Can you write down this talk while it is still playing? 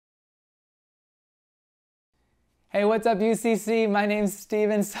Hey, what's up, UCC? My name's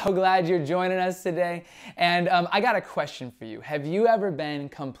Steven. So glad you're joining us today. And I got a question for you. Have you ever been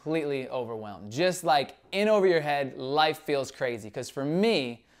completely overwhelmed? Just like in over your head, life feels crazy. Because for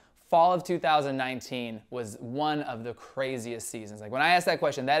me, fall of 2019 was one of the craziest seasons. Like when I asked that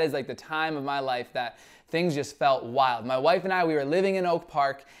question, that is like the time of my life that things just felt wild. My wife and I, we were living in Oak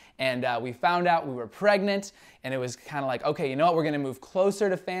Park, and we found out we were pregnant, and it was kind of like, okay, you know what, we're gonna move closer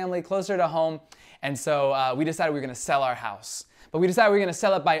to family, closer to home. And so we decided we were gonna sell our house. But we decided we were gonna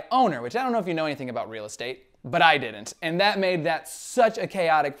sell it by owner, which I don't know if you know anything about real estate, but I didn't. And that made that such a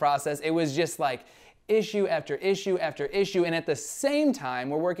chaotic process. It was just like issue after issue after issue. And at the same time,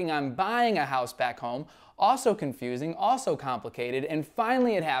 we're working on buying a house back home. Also confusing, also complicated, and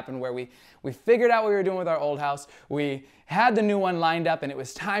finally it happened where we figured out what we were doing with our old house. We had the new one lined up and it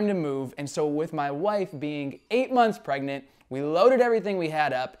was time to move. And so with my wife being 8 months pregnant, we loaded everything we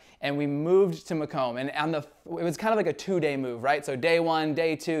had up and we moved to Macomb. And it was kind of like a 2-day move, right? So day 1,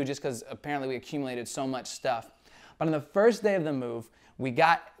 day 2, just because apparently we accumulated so much stuff. But on the first day of the move, we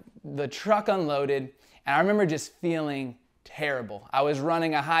got the truck unloaded, and I remember just feeling terrible. I was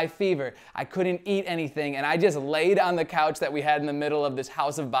running a high fever. I couldn't eat anything, and I just laid on the couch that we had in the middle of this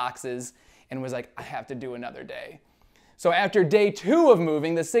house of boxes and was like, I have to do another day. So after day 2 of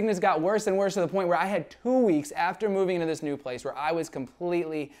moving, the sickness got worse and worse to the point where I had 2 weeks after moving into this new place where I was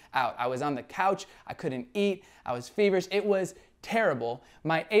completely out. I was on the couch, I couldn't eat, I was feverish. It was terrible.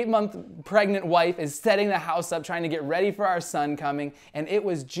 My 8-month pregnant wife is setting the house up, trying to get ready for our son coming, and it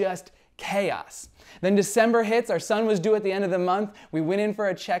was just chaos. Then December hits, our son was due at the end of the month. We went in for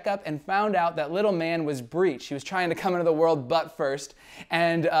a checkup and found out that little man was breech. He was trying to come into the world butt first.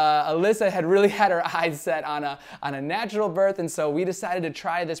 And Alyssa had really had her eyes set on a natural birth, and so we decided to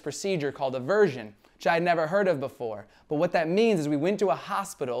try this procedure called aversion, which I had never heard of before. But what that means is we went to a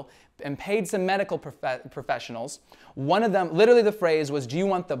hospital and paid some medical professionals. One of them, literally the phrase was, do you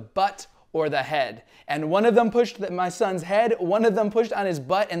want the butt or the head? And one of them pushed my son's head, one of them pushed on his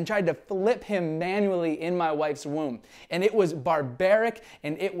butt and tried to flip him manually in my wife's womb. And it was barbaric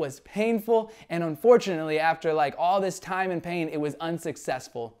and it was painful, and unfortunately after like all this time and pain, it was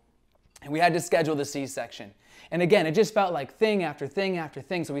unsuccessful. And we had to schedule the C-section. And again, it just felt like thing after thing after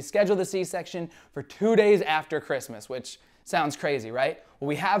thing. So we scheduled the C-section for 2 days after Christmas, which sounds crazy, right? Well,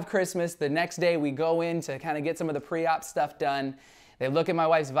 we have Christmas. The next day we go in to kind of get some of the pre-op stuff done. They look at my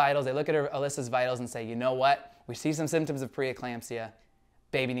wife's vitals, they look at Alyssa's vitals and say, you know what? We see some symptoms of preeclampsia.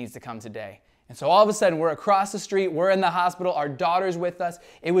 Baby needs to come today. And so all of a sudden, we're across the street, we're in the hospital, our daughter's with us.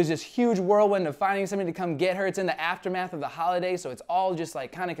 It was this huge whirlwind of finding somebody to come get her. It's in the aftermath of the holidays, so it's all just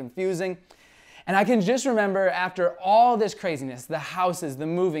like kind of confusing. And I can just remember after all this craziness, the houses, the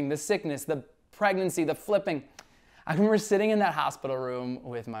moving, the sickness, the pregnancy, the flipping, I remember sitting in that hospital room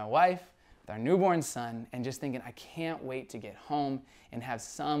with my wife, our newborn son, and just thinking, I can't wait to get home and have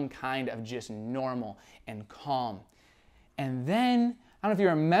some kind of just normal and calm. And then, I don't know if you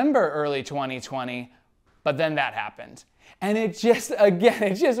remember early 2020, but then that happened. And it just, again,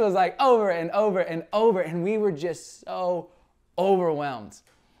 it just was like over and over and over, and we were just so overwhelmed.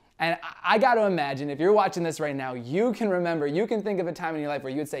 And I got to imagine, if you're watching this right now, you can remember, you can think of a time in your life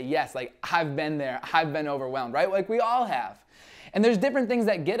where you would say, yes, like I've been there, I've been overwhelmed, right? Like we all have. And there's different things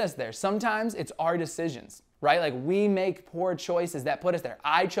that get us there. Sometimes it's our decisions, right? Like we make poor choices that put us there.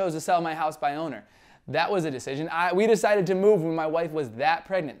 I chose to sell my house by owner. That was a decision. We decided to move when my wife was that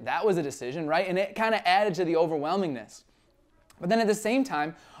pregnant. That was a decision, right? And it kind of added to the overwhelmingness. But then at the same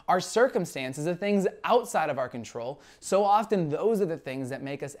time, our circumstances, the things outside of our control, so often those are the things that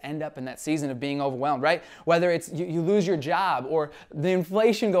make us end up in that season of being overwhelmed, right? Whether it's you lose your job or the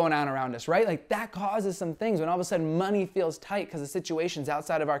inflation going on around us, right? Like that causes some things when all of a sudden money feels tight because the situation's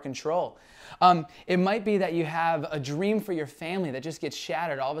outside of our control. It might be that you have a dream for your family that just gets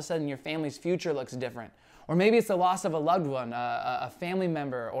shattered. All of a sudden your family's future looks different. Or maybe it's the loss of a loved one, a family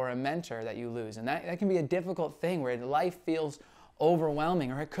member or a mentor that you lose. And that can be a difficult thing where life feels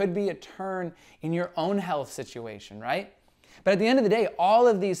overwhelming, or it could be a turn in your own health situation, right? But at the end of the day, all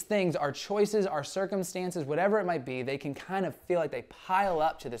of these things, our choices, our circumstances, whatever it might be, they can kind of feel like they pile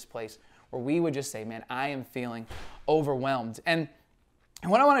up to this place where we would just say, man, I am feeling overwhelmed. And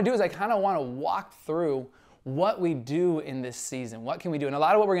what I want to do is I kind of want to walk through what we do in this season. What can we do? And a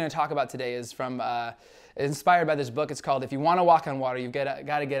lot of what we're going to talk about today is from inspired by this book. It's called If You Want to Walk on Water, You've Got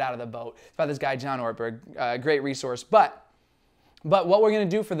to Get Out of the Boat. It's by this guy, John Ortberg, a great resource. But what we're going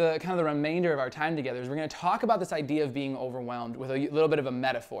to do for the kind of the remainder of our time together is we're going to talk about this idea of being overwhelmed with a little bit of a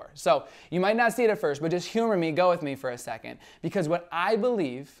metaphor. So you might not see it at first, but just humor me, go with me for a second. Because what I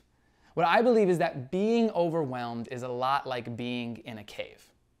believe is that being overwhelmed is a lot like being in a cave.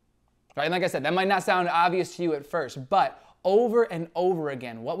 right? And like I said, that might not sound obvious to you at first, but over and over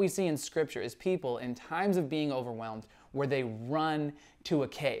again, what we see in Scripture is people in times of being overwhelmed where they run to a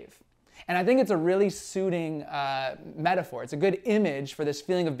cave. And I think it's a really suiting metaphor. It's a good image for this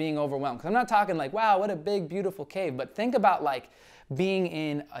feeling of being overwhelmed. Because I'm not talking like, wow, what a big, beautiful cave. But think about like being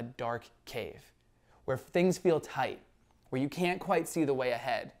in a dark cave where things feel tight, where you can't quite see the way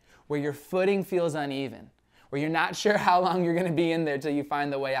ahead, where your footing feels uneven, where you're not sure how long you're going to be in there till you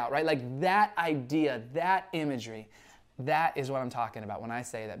find the way out, right? Like that idea, that imagery, that is what I'm talking about when I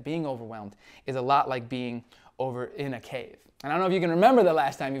say that being overwhelmed is a lot like being over in a cave. And I don't know if you can remember the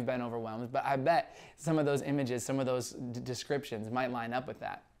last time you've been overwhelmed, but I bet some of those images, some of those descriptions might line up with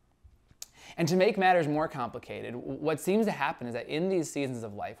that. And to make matters more complicated, what seems to happen is that in these seasons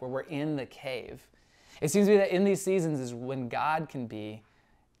of life where we're in the cave, it seems to be that in these seasons is when God can be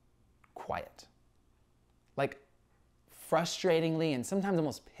quiet. Like frustratingly and sometimes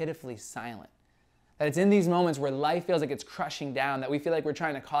almost pitifully silent. That it's in these moments where life feels like it's crushing down, that we feel like we're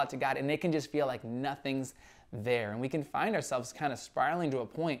trying to call it to God, and it can just feel like nothing's there. And we can find ourselves kind of spiraling to a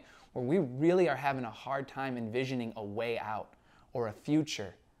point where we really are having a hard time envisioning a way out or a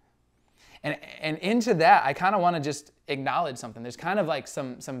future. And into that, I kind of want to just acknowledge something. There's kind of like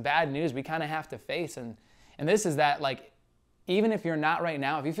some bad news we kind of have to face. And this is that, like, even if you're not right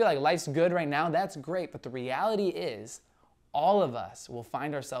now, if you feel like life's good right now, that's great. But the reality is, all of us will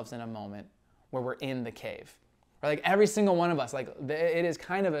find ourselves in a moment where we're in the cave. Or like every single one of us, like it is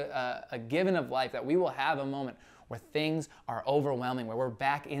kind of a given of life that we will have a moment where things are overwhelming, where we're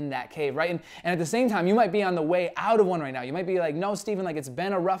back in that cave, right? And at the same time, you might be on the way out of one right now. You might be like, no, Stephen, like it's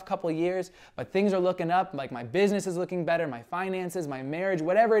been a rough couple of years, but things are looking up, like my business is looking better, my finances, my marriage,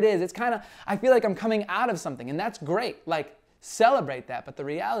 whatever it is. It's kind of, I feel like I'm coming out of something, and that's great. Like, celebrate that, but the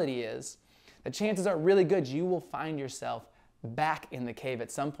reality is, the chances are really good you will find yourself back in the cave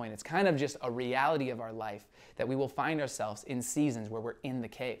at some point. It's kind of just a reality of our life that we will find ourselves in seasons where we're in the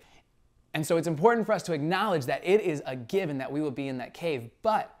cave. And so it's important for us to acknowledge that it is a given that we will be in that cave,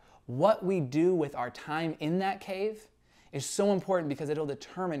 but what we do with our time in that cave is so important because it'll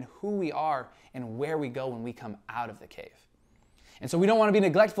determine who we are and where we go when we come out of the cave. And so we don't want to be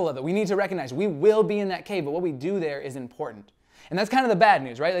neglectful of it. We need to recognize we will be in that cave, but what we do there is important. And that's kind of the bad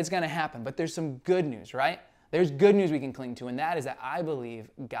news, right? It's going to happen, but there's some good news, right? There's good news we can cling to, and that is that I believe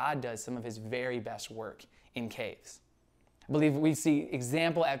God does some of his very best work in caves. I believe we see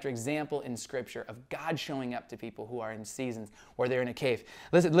example after example in Scripture of God showing up to people who are in seasons where they're in a cave.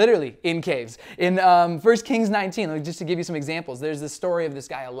 Listen, literally in caves. In 1 Kings 19, just to give you some examples, there's this story of this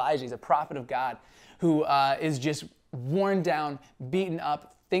guy Elijah. He's a prophet of God who is just worn down, beaten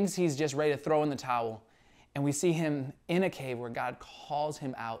up, thinks he's just ready to throw in the towel. And we see him in a cave where God calls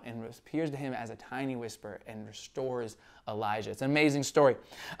him out and appears to him as a tiny whisper and restores Elijah. It's an amazing story.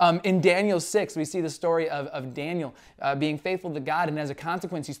 In Daniel 6, we see the story of Daniel being faithful to God, and as a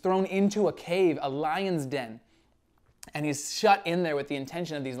consequence, he's thrown into a cave, a lion's den. And he's shut in there with the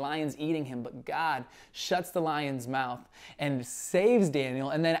intention of these lions eating him, but God shuts the lion's mouth and saves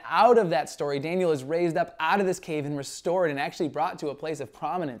Daniel. And then out of that story, Daniel is raised up out of this cave and restored and actually brought to a place of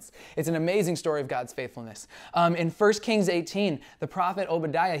prominence. It's an amazing story of God's faithfulness. In 1 Kings 18, the prophet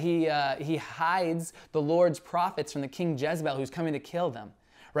Obadiah, he hides the Lord's prophets from the king Jezebel who's coming to kill them.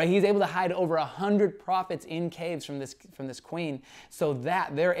 Right? He's able to hide over 100 prophets in caves from this queen so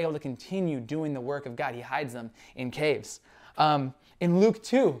that they're able to continue doing the work of God. He hides them in caves. In Luke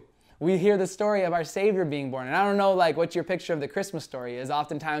 2, we hear the story of our Savior being born. And I don't know like what your picture of the Christmas story is.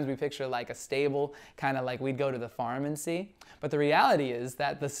 Oftentimes we picture like a stable, kind of like we'd go to the farm and see. But the reality is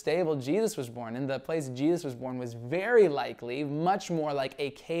that the stable Jesus was born in, the place Jesus was born, was very likely much more like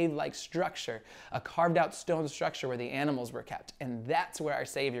a cave-like structure, a carved-out stone structure where the animals were kept. And that's where our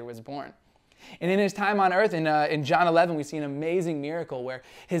Savior was born. And in his time on earth, in John 11, we see an amazing miracle where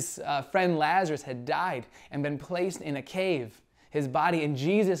his friend Lazarus had died and been placed in a cave, his body, and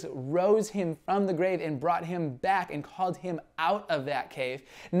Jesus rose him from the grave and brought him back and called him out of that cave.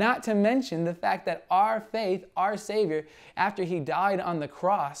 Not to mention the fact that our faith, our Savior, after he died on the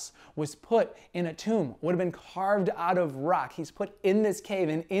cross, was put in a tomb, would have been carved out of rock. He's put in this cave,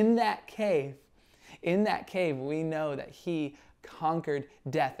 and in that cave, we know that he conquered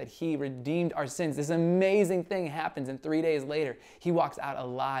death, that he redeemed our sins. This amazing thing happens, and 3 days later, he walks out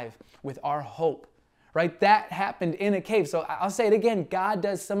alive with our hope. Right? That happened in a cave. So I'll say it again, God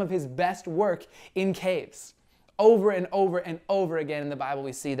does some of his best work in caves. Over and over and over again in the Bible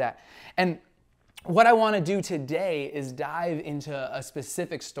we see that. And what I want to do today is dive into a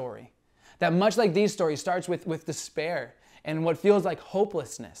specific story that, much like these stories, starts with despair and what feels like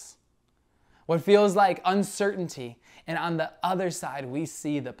hopelessness. what feels like uncertainty. And on the other side, we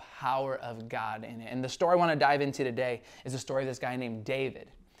see the power of God in it. And the story I want to dive into today is the story of this guy named David.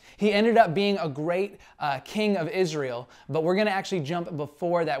 He ended up being a great king of Israel, but we're going to actually jump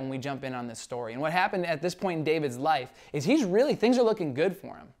before that when we jump in on this story. And what happened at this point in David's life is things are looking good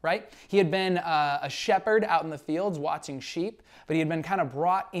for him, right? He had been a shepherd out in the fields watching sheep, but he had been kind of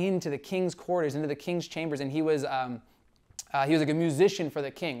brought into the king's quarters, into the king's chambers, and he was like a musician for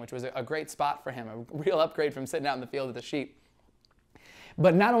the king, which was a great spot for him, a real upgrade from sitting out in the field with the sheep.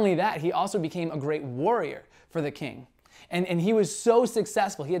 But not only that, he also became a great warrior for the king. And he was so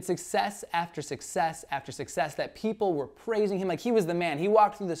successful. He had success after success after success that people were praising him like he was the man. He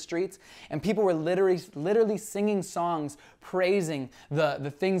walked through the streets and people were literally singing songs praising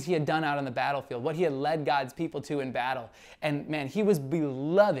the things he had done out on the battlefield, what he had led God's people to in battle. And man, he was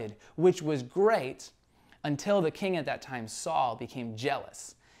beloved, which was great until the king at that time, Saul, became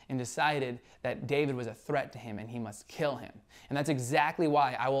jealous and decided that David was a threat to him and he must kill him. And that's exactly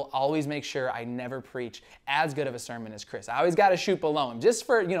why I will always make sure I never preach as good of a sermon as Chris. I always got to shoot below him, just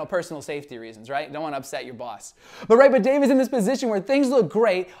for, personal safety reasons, right? Don't want to upset your boss. But David's in this position where things look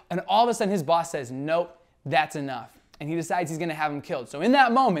great, and all of a sudden his boss says, nope, that's enough. And he decides he's going to have him killed. So in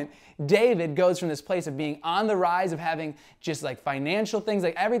that moment, David goes from this place of being on the rise, of having just like financial things,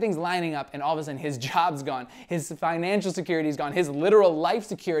 like everything's lining up, and all of a sudden his job's gone, his financial security is gone, his literal life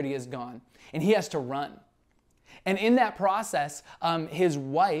security is gone, and he has to run. And in that process, his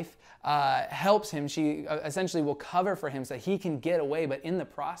wife helps him. She essentially will cover for him so that he can get away, but in the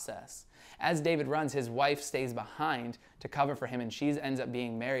process, as David runs, his wife stays behind to cover for him, and she ends up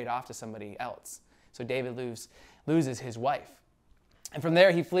being married off to somebody else. So David loses his wife. And from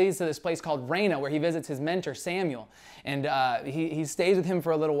there, he flees to this place called Werner, where he visits his mentor, Samuel. And he stays with him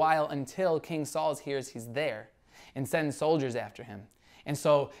for a little while until King Saul hears he's there and sends soldiers after him. And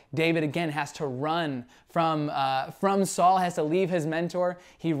so David, again, has to run from Saul, has to leave his mentor.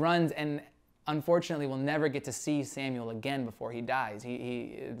 He runs and unfortunately will never get to see Samuel again before he dies.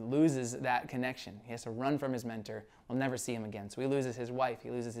 He loses that connection. He has to run from his mentor. We'll never see him again. So he loses his wife. He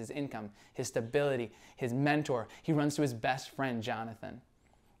loses his income, his stability, his mentor. He runs to his best friend, Jonathan.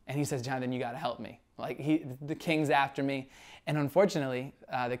 And he says, Jonathan, you got to help me. The king's after me. And unfortunately,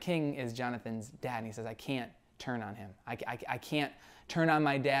 the king is Jonathan's dad. And he says, I can't turn on him. I can't turn on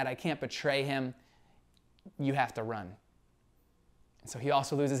my dad. I can't betray him. You have to run. So he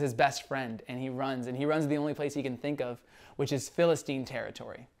also loses his best friend, and he runs to the only place he can think of, which is Philistine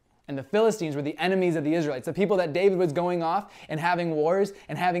territory. And the Philistines were the enemies of the Israelites, the people that David was going off and having wars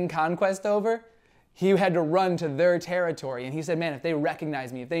and having conquest over. He had to run to their territory, and he said, man, if they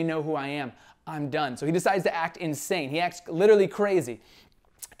recognize me, if they know who I am, I'm done. So he decides to act insane. He acts literally crazy.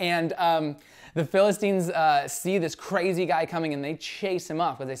 And the Philistines see this crazy guy coming, and they chase him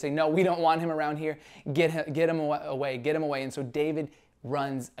off because they say, no, we don't want him around here. Get him away. And so David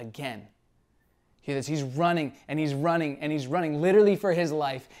runs again. He's running, and he's running, and he's running literally for his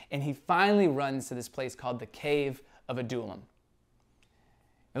life, and he finally runs to this place called the Cave of Adullam.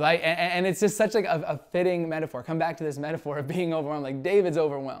 And it's just such like a fitting metaphor. Come back to this metaphor of being overwhelmed. Like David's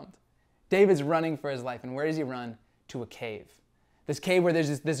overwhelmed. David's running for his life, and where does he run? To a cave. This cave where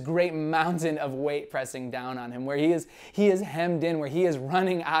there's this great mountain of weight pressing down on him, where he is hemmed in, where he is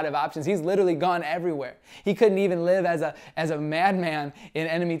running out of options. He's literally gone everywhere. He couldn't even live as a madman in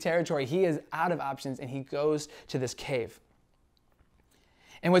enemy territory. He is out of options, and he goes to this cave.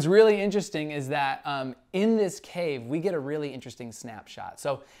 And what's really interesting is that in this cave, we get a really interesting snapshot.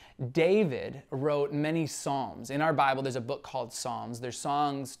 So David wrote many psalms. In our Bible, there's a book called Psalms. They're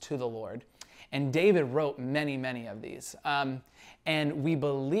songs to the Lord. And David wrote many, many of these. And we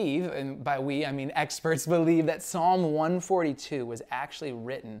believe, and by we, I mean experts believe, that Psalm 142 was actually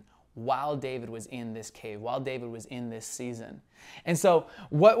written while David was in this cave, while David was in this season. And so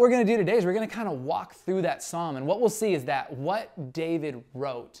what we're going to do today is we're going to kind of walk through that psalm. And what we'll see is that what David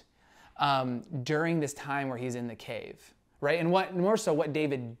wrote during this time where he's in the cave, right? And what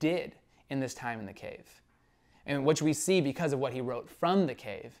David did in this time in the cave, and which we see because of what he wrote from the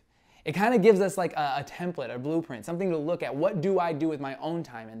cave. It kind of gives us like a template, a blueprint, something to look at. What do I do with my own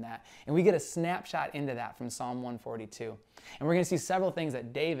time in that? And we get a snapshot into that from Psalm 142. And we're going to see several things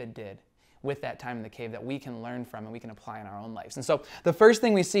that David did with that time in the cave that we can learn from and we can apply in our own lives. And so the first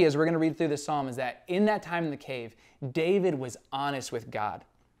thing we see as we're going to read through this psalm is that in that time in the cave, David was honest with God.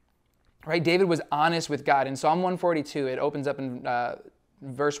 Right? David was honest with God. In Psalm 142, it opens up in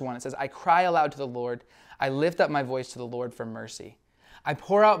verse 1. It says, I cry aloud to the Lord. I lift up my voice to the Lord for mercy. I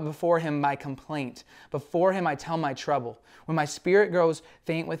pour out before him my complaint. Before him I tell my trouble. When my spirit grows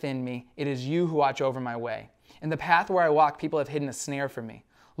faint within me, it is you who watch over my way. In the path where I walk, people have hidden a snare for me.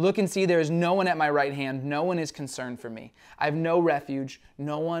 Look and see, there is no one at my right hand. No one is concerned for me. I have no refuge.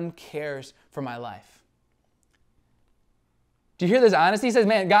 No one cares for my life. Do you hear this honesty? He says,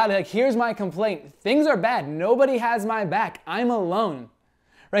 man, God, like, here's my complaint. Things are bad. Nobody has my back. I'm alone.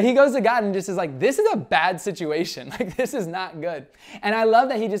 Right? He goes to God and just is like, this is a bad situation. Like, this is not good. And I love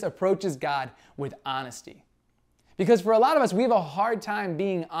that he just approaches God with honesty. Because for a lot of us, we have a hard time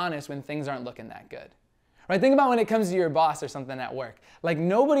being honest when things aren't looking that good. Right? Think about when it comes to your boss or something at work. Like,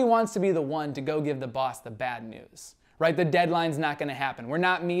 nobody wants to be the one to go give the boss the bad news. Right? The deadline's not going to happen. We're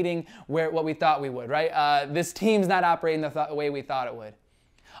not meeting what we thought we would, right? This team's not operating the way we thought it would.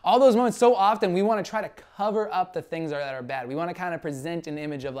 All those moments, so often we want to try to cover up the things that are bad. We want to kind of present an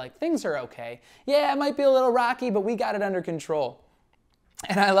image of like, things are okay. Yeah, it might be a little rocky, but we got it under control.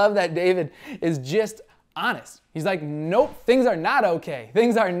 And I love that David is just honest. He's like, nope, things are not okay.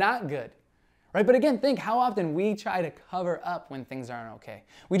 Things are not good. Right? But again, think how often we try to cover up when things aren't okay.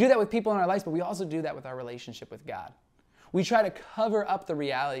 We do that with people in our lives, but we also do that with our relationship with God. We try to cover up the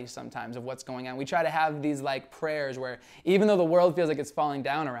reality sometimes of what's going on. We try to have these like prayers where even though the world feels like it's falling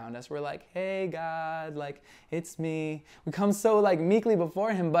down around us, we're like, hey God, like it's me. We come so like meekly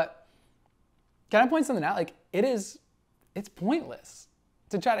before him, but can I point something out? Like it's pointless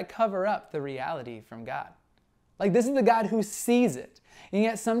to try to cover up the reality from God. Like this is the God who sees it. And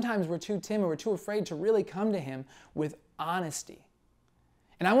yet sometimes we're too timid, we're too afraid to really come to him with honesty.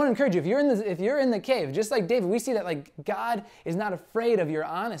 And I want to encourage you, if you're in the cave, just like David, we see that like God is not afraid of your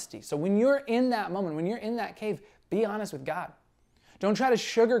honesty. So when you're in that moment, when you're in that cave, be honest with God. Don't try to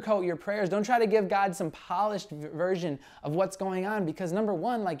sugarcoat your prayers. Don't try to give God some polished version of what's going on because number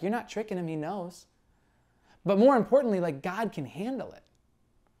one, like you're not tricking him, he knows. But more importantly, like God can handle it.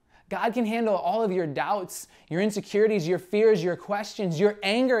 God can handle all of your doubts, your insecurities, your fears, your questions, your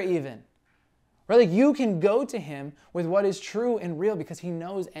anger even. Right? Like you can go to him with what is true and real because he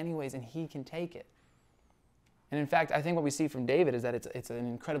knows anyways and he can take it. And in fact, I think what we see from David is that it's an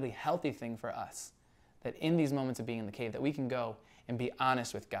incredibly healthy thing for us. That in these moments of being in the cave, that we can go and be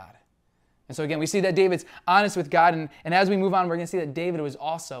honest with God. And so again, we see that David's honest with God. And as we move on, we're going to see that David was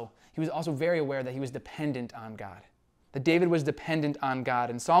also very aware that he was dependent on God. That David was dependent on God.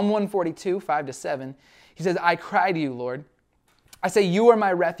 In Psalm 142, 5-7, he says, I cry to you, Lord. I say, you are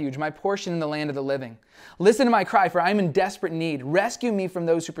my refuge, my portion in the land of the living. Listen to my cry, for I am in desperate need. Rescue me from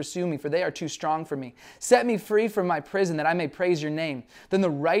those who pursue me, for they are too strong for me. Set me free from my prison, that I may praise your name. Then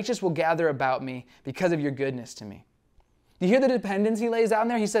the righteous will gather about me because of your goodness to me. Do you hear the dependence he lays out in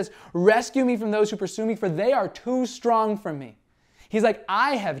there? He says, rescue me from those who pursue me, for they are too strong for me. He's like,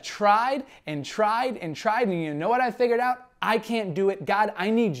 I have tried and tried and tried, and you know what I figured out? I can't do it. God, I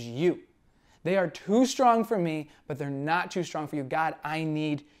need you. They are too strong for me, but they're not too strong for you. God, I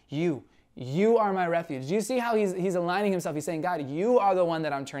need you. You are my refuge. Do you see how he's aligning himself? He's saying, God, you are the one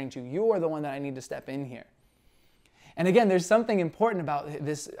that I'm turning to. You are the one that I need to step in here. And again, there's something important about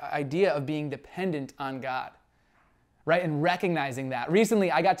this idea of being dependent on God, right? And recognizing that.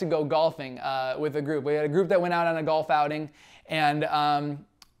 Recently, I got to go golfing with a group. We had a group that went out on a golf outing, and I'm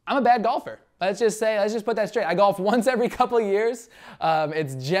a bad golfer. Let's just put that straight. I golf once every couple of years.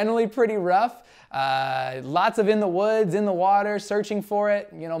 It's generally pretty rough. Lots of in the woods, in the water, searching for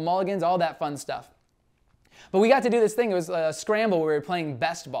it, mulligans, all that fun stuff. But we got to do this thing. It was a scramble where we were playing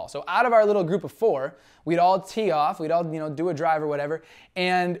best ball. So out of our little group of 4, we'd all tee off. We'd all, do a drive or whatever.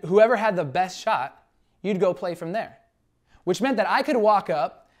 And whoever had the best shot, you'd go play from there. Which meant that I could walk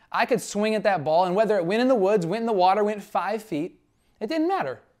up, I could swing at that ball, and whether it went in the woods, went in the water, went 5 feet, it didn't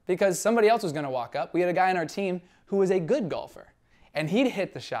matter. Because somebody else was going to walk up. We had a guy on our team who was a good golfer. And he'd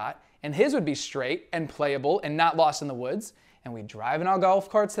hit the shot, and his would be straight and playable and not lost in the woods. And we'd drive in our golf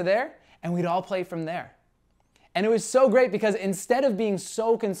carts to there, and we'd all play from there. And it was so great because instead of being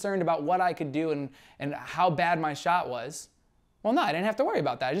so concerned about what I could do and how bad my shot was, well, no, I didn't have to worry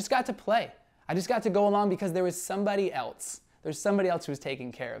about that. I just got to play. I just got to go along because there was somebody else. There's somebody else who was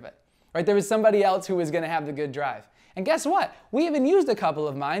taking care of it. Right? There was somebody else who was going to have the good drive. And guess what? We even used a couple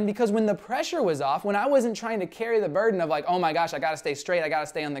of mine because when the pressure was off, when I wasn't trying to carry the burden of like, oh my gosh, I got to stay straight, I got to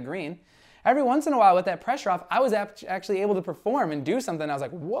stay on the green, every once in a while with that pressure off, I was actually able to perform and do something. I was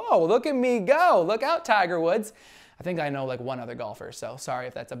like, whoa, look at me go. Look out, Tiger Woods. I think I know like one other golfer, so sorry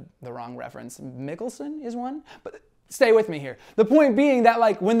if that's the wrong reference. Mickelson is one, but stay with me here. The point being that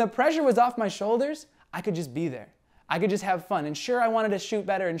like when the pressure was off my shoulders, I could just be there. I could just have fun. And sure, I wanted to shoot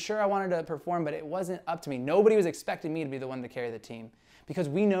better, and sure, I wanted to perform, but it wasn't up to me. Nobody was expecting me to be the one to carry the team because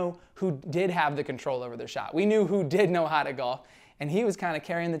we know who did have the control over their shot. We knew who did know how to golf, and he was kind of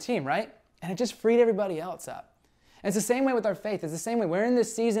carrying the team, right? And it just freed everybody else up. And it's the same way with our faith. It's the same way. We're in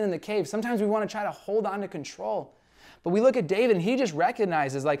this season in the cave. Sometimes we want to try to hold on to control. But we look at David and he just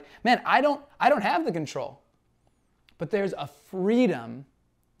recognizes like, man, I don't have the control. But there's a freedom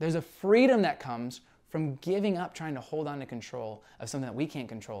that comes from giving up trying to hold on to control of something that we can't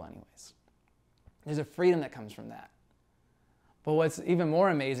control anyways. There's a freedom that comes from that. But what's even more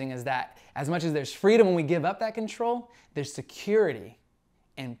amazing is that as much as there's freedom when we give up that control, there's security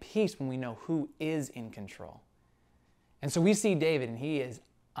and peace when we know who is in control. And so we see David, and he is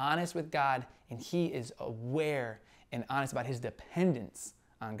honest with God, and he is aware and honest about his dependence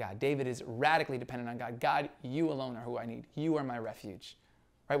on God. David is radically dependent on God. God, you alone are who I need. You are my refuge.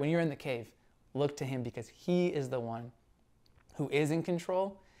 Right? When you're in the cave, look to him because he is the one who is in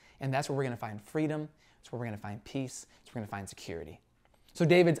control, and that's where we're going to find freedom. That's where we're going to find peace. That's where we're going to find security. So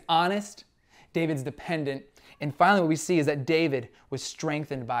David's honest, David's dependent, and finally what we see is that David was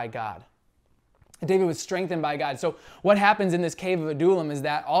strengthened by God. David was strengthened by God. So what happens in this cave of Adullam is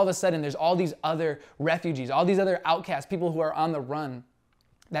that all of a sudden there's all these other refugees, all these other outcasts, people who are on the run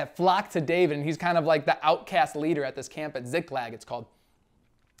that flock to David, and he's kind of like the outcast leader at this camp at Ziklag, it's called.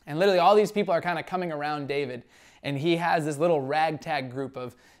 And literally all these people are kind of coming around David, and he has this little ragtag group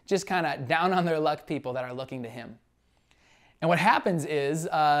of just kind of down on their luck people that are looking to him. And what happens is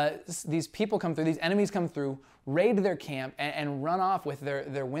these people come through, these enemies come through, raid their camp, and run off with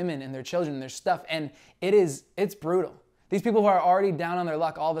their women and their children and their stuff. And it's brutal. These people who are already down on their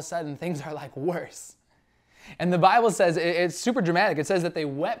luck, all of a sudden things are like worse. And the Bible says, it's super dramatic. It says that they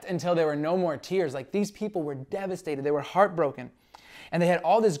wept until there were no more tears. Like these people were devastated. They were heartbroken. And they had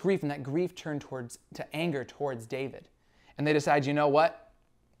all this grief, and that grief turned to anger towards David. And they decide, you know what?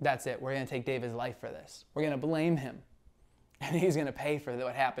 That's it. We're going to take David's life for this. We're going to blame him. And he's going to pay for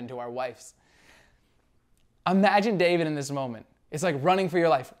what happened to our wives. Imagine David in this moment. It's like running for your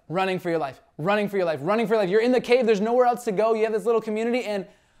life, running for your life, running for your life, running for your life. You're in the cave. There's nowhere else to go. You have this little community, and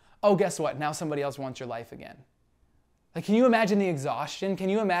oh, guess what? Now somebody else wants your life again. Like, can you imagine the exhaustion? Can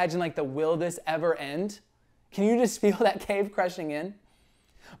you imagine, like, the will this ever end? Can you just feel that cave crushing in?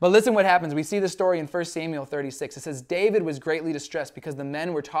 But listen what happens. We see the story in 1 Samuel 36. It says, David was greatly distressed because the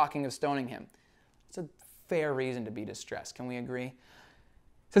men were talking of stoning him. It's a fair reason to be distressed. Can we agree? It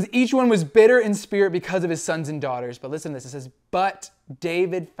says, each one was bitter in spirit because of his sons and daughters. But listen to this. It says, but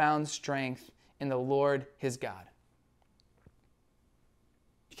David found strength in the Lord his God.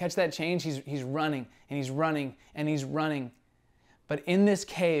 You catch that change? He's running, and he's running, and he's running. But in this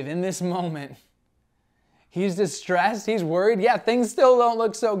cave, in this moment, he's distressed, he's worried. Yeah, things still don't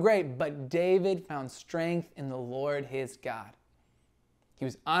look so great, but David found strength in the Lord his God. He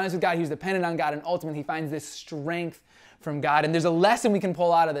was honest with God, he was dependent on God, and ultimately he finds this strength from God. And there's a lesson we can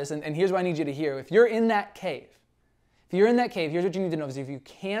pull out of this, and here's what I need you to hear. If you're in that cave, here's what you need to know is if you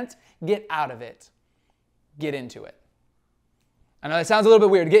can't get out of it, get into it. I know that sounds a little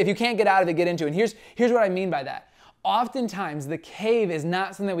bit weird. If you can't get out of it, get into it. And here's what I mean by that. Oftentimes, the cave is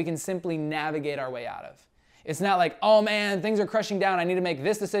not something that we can simply navigate our way out of. It's not like, oh man, things are crushing down. I need to make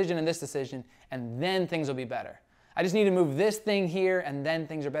this decision, and then things will be better. I just need to move this thing here, and then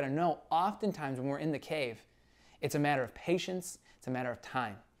things are better. No, oftentimes when we're in the cave, it's a matter of patience. It's a matter of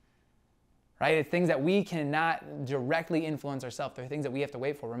time. Right? It's things that we cannot directly influence ourselves. They're things that we have to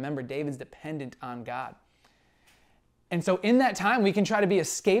wait for. Remember, David's dependent on God. And so in that time, we can try to be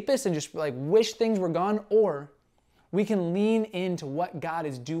escapists and just like wish things were gone, or we can lean into what God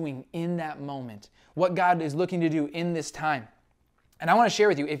is doing in that moment, what God is looking to do in this time. And I want to share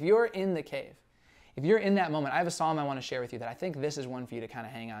with you, if you're in the cave, if you're in that moment, I have a psalm I want to share with you that I think this is one for you to kind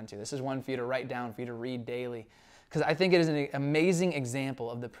of hang on to. This is one for you to write down, for you to read daily, because I think it is an amazing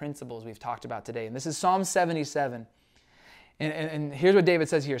example of the principles we've talked about today. And this is Psalm 77. And here's what David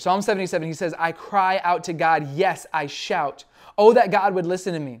says here. Psalm 77, he says, I cry out to God, yes, I shout. Oh, that God would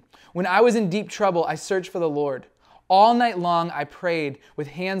listen to me. When I was in deep trouble, I searched for the Lord. All night long I prayed with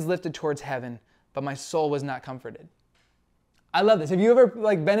hands lifted towards heaven, but my soul was not comforted. I love this. Have you ever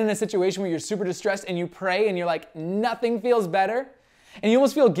been in a situation where you're super distressed and you pray and you're like, nothing feels better? And you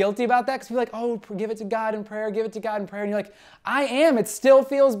almost feel guilty about that because you're like, oh, give it to God in prayer, give it to God in prayer. And you're like, I am, it still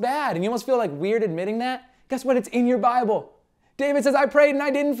feels bad. And you almost feel like weird admitting that. Guess what? It's in your Bible. David says, I prayed and I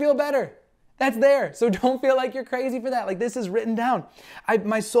didn't feel better. That's there. So don't feel like you're crazy for that. Like this is written down.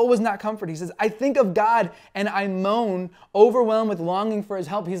 My soul was not comforted. He says, I think of God and I moan, overwhelmed with longing for his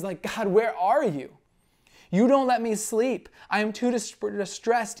help. He's like, God, where are you? You don't let me sleep. I am too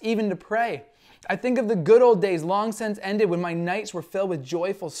distressed even to pray. I think of the good old days long since ended when my nights were filled with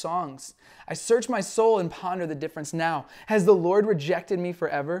joyful songs. I search my soul and ponder the difference now. Has the Lord rejected me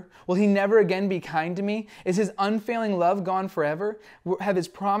forever? Will he never again be kind to me? Is his unfailing love gone forever? Have his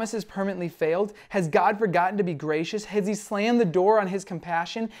promises permanently failed? Has God forgotten to be gracious? Has he slammed the door on his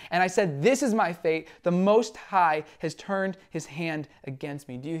compassion? And I said, this is my fate. The Most High has turned his hand against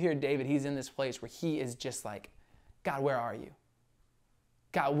me. Do you hear David? He's in this place where he is just like, God, where are you?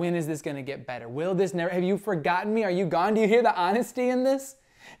 God, when is this going to get better? Will this never, have you forgotten me? Are you gone? Do you hear the honesty in this?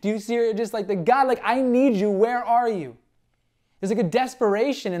 Do you see it just like the God, like, I need you. Where are you? There's like a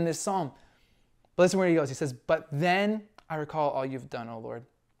desperation in this psalm. But listen where he goes. He says, but then I recall all you've done, O Lord.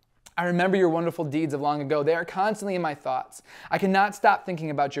 I remember your wonderful deeds of long ago. They are constantly in my thoughts. I cannot stop thinking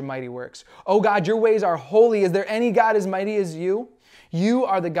about your mighty works. Oh God, your ways are holy. Is there any God as mighty as you? You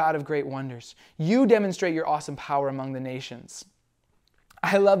are the God of great wonders. You demonstrate your awesome power among the nations.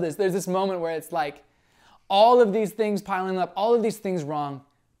 I love this. There's this moment where it's like all of these things piling up, all of these things wrong,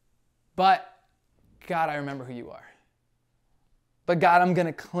 but God, I remember who you are. But God, I'm going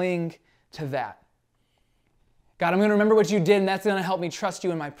to cling to that. God, I'm going to remember what you did, and that's going to help me trust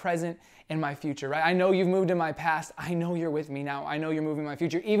you in my present and my future, right? I know you've moved in my past. I know you're with me now. I know you're moving in my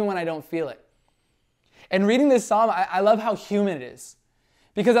future, even when I don't feel it. And reading this psalm, I love how human it is.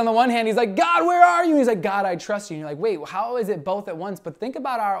 Because on the one hand, he's like, God, where are you? And he's like, God, I trust you. And you're like, wait, how is it both at once? But think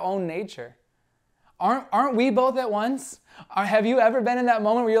about our own nature. Aren't we both at once? Have you ever been in that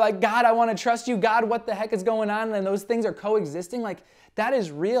moment where you're like, God, I want to trust you. God, what the heck is going on? And those things are coexisting. Like, that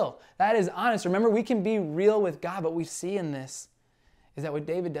is real. That is honest. Remember, we can be real with God. But we see in this is that what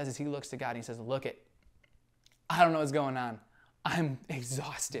David does is he looks to God and he says, look it, I don't know what's going on. I'm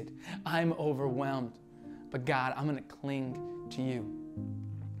exhausted. I'm overwhelmed. But God, I'm going to cling to you.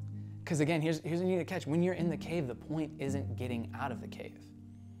 Because again, here's what you need to catch. When you're in the cave, the point isn't getting out of the cave.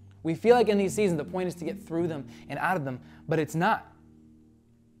 We feel like in these seasons, the point is to get through them and out of them, but it's not.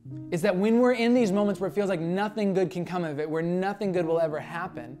 It's that when we're in these moments where it feels like nothing good can come of it, where nothing good will ever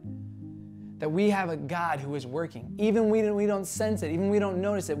happen, that we have a God who is working. Even we don't sense it, even we don't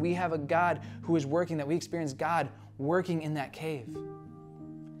notice it, we have a God who is working, that we experience God working in that cave.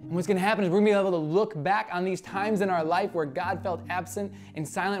 And what's going to happen is we're going to be able to look back on these times in our life where God felt absent and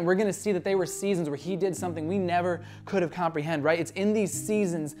silent. And we're going to see that they were seasons where he did something we never could have comprehended, right? It's in these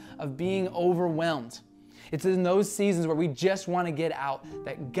seasons of being overwhelmed. It's in those seasons where we just want to get out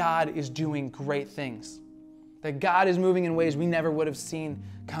that God is doing great things, that God is moving in ways we never would have seen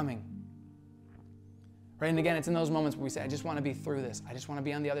coming. Right? And again, it's in those moments where we say, I just want to be through this. I just want to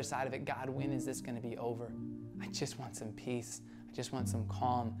be on the other side of it. God, when is this going to be over? I just want some peace. I just want some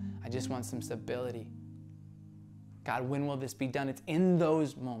calm. I just want some stability. God, when will this be done? It's in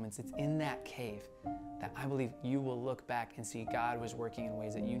those moments, it's in that cave that I believe you will look back and see God was working in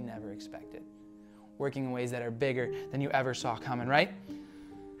ways that you never expected, working in ways that are bigger than you ever saw coming, right?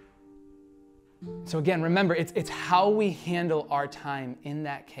 So again, remember, it's how we handle our time in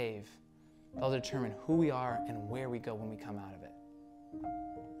that cave that'll determine who we are and where we go when we come out of it.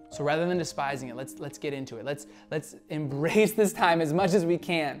 So rather than despising it, let's get into it. Let's embrace this time as much as we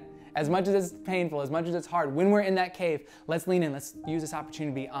can, as much as it's painful, as much as it's hard. When we're in that cave, let's lean in. Let's use this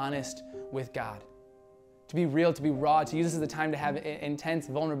opportunity to be honest with God, to be real, to be raw, to use this as a time to have intense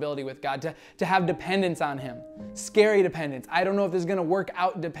vulnerability with God, to have dependence on him, scary dependence. I don't know if this is going to work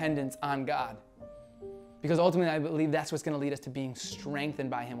out dependence on God. Because ultimately, I believe that's what's going to lead us to being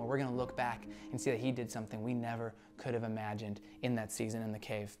strengthened by him, where we're going to look back and see that he did something we never could have imagined in that season in the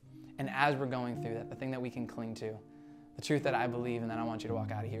cave. And as we're going through that, the thing that we can cling to, the truth that I believe and that I want you to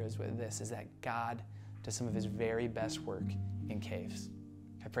walk out of here is with this, is that God does some of his very best work in caves.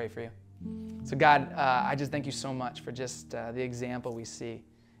 Can I pray for you? So God, I just thank you so much for just the example we see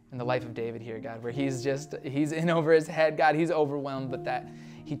in the life of David here, God, where he's in over his head, God, he's overwhelmed, but that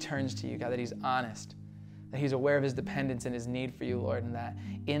he turns to you, God, that he's honest, that he's aware of his dependence and his need for you, Lord, and that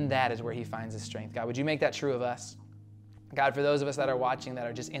in that is where he finds his strength. God, would you make that true of us? God, for those of us that are watching that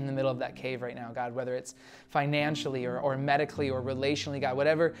are just in the middle of that cave right now, God, whether it's financially or medically or relationally, God,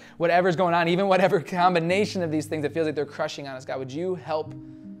 whatever's going on, even whatever combination of these things that feels like they're crushing on us, God, would you help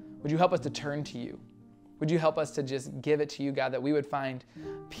us to turn to you? Would you help us to just give it to you, God, that we would find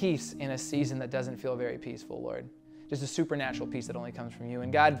peace in a season that doesn't feel very peaceful, Lord? Just a supernatural peace that only comes from you.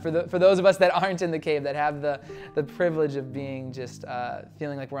 And God, for those of us that aren't in the cave, that have the privilege of being just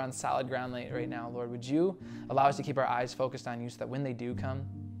feeling like we're on solid ground right now, Lord, would you allow us to keep our eyes focused on you so that when they do come,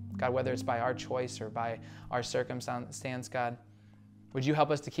 God, whether it's by our choice or by our circumstance, God, would you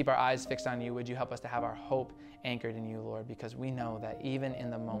help us to keep our eyes fixed on you? Would you help us to have our hope anchored in you, Lord? Because we know that even in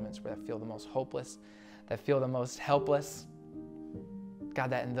the moments where that feel the most hopeless, that feel the most helpless, God,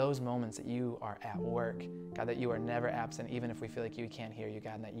 that in those moments that you are at work, God, that you are never absent, even if we feel like you can't hear you,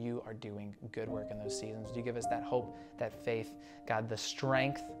 God, and that you are doing good work in those seasons. Do you give us that hope, that faith, God, the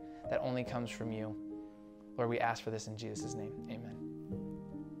strength that only comes from you? Lord, we ask for this in Jesus' name. Amen.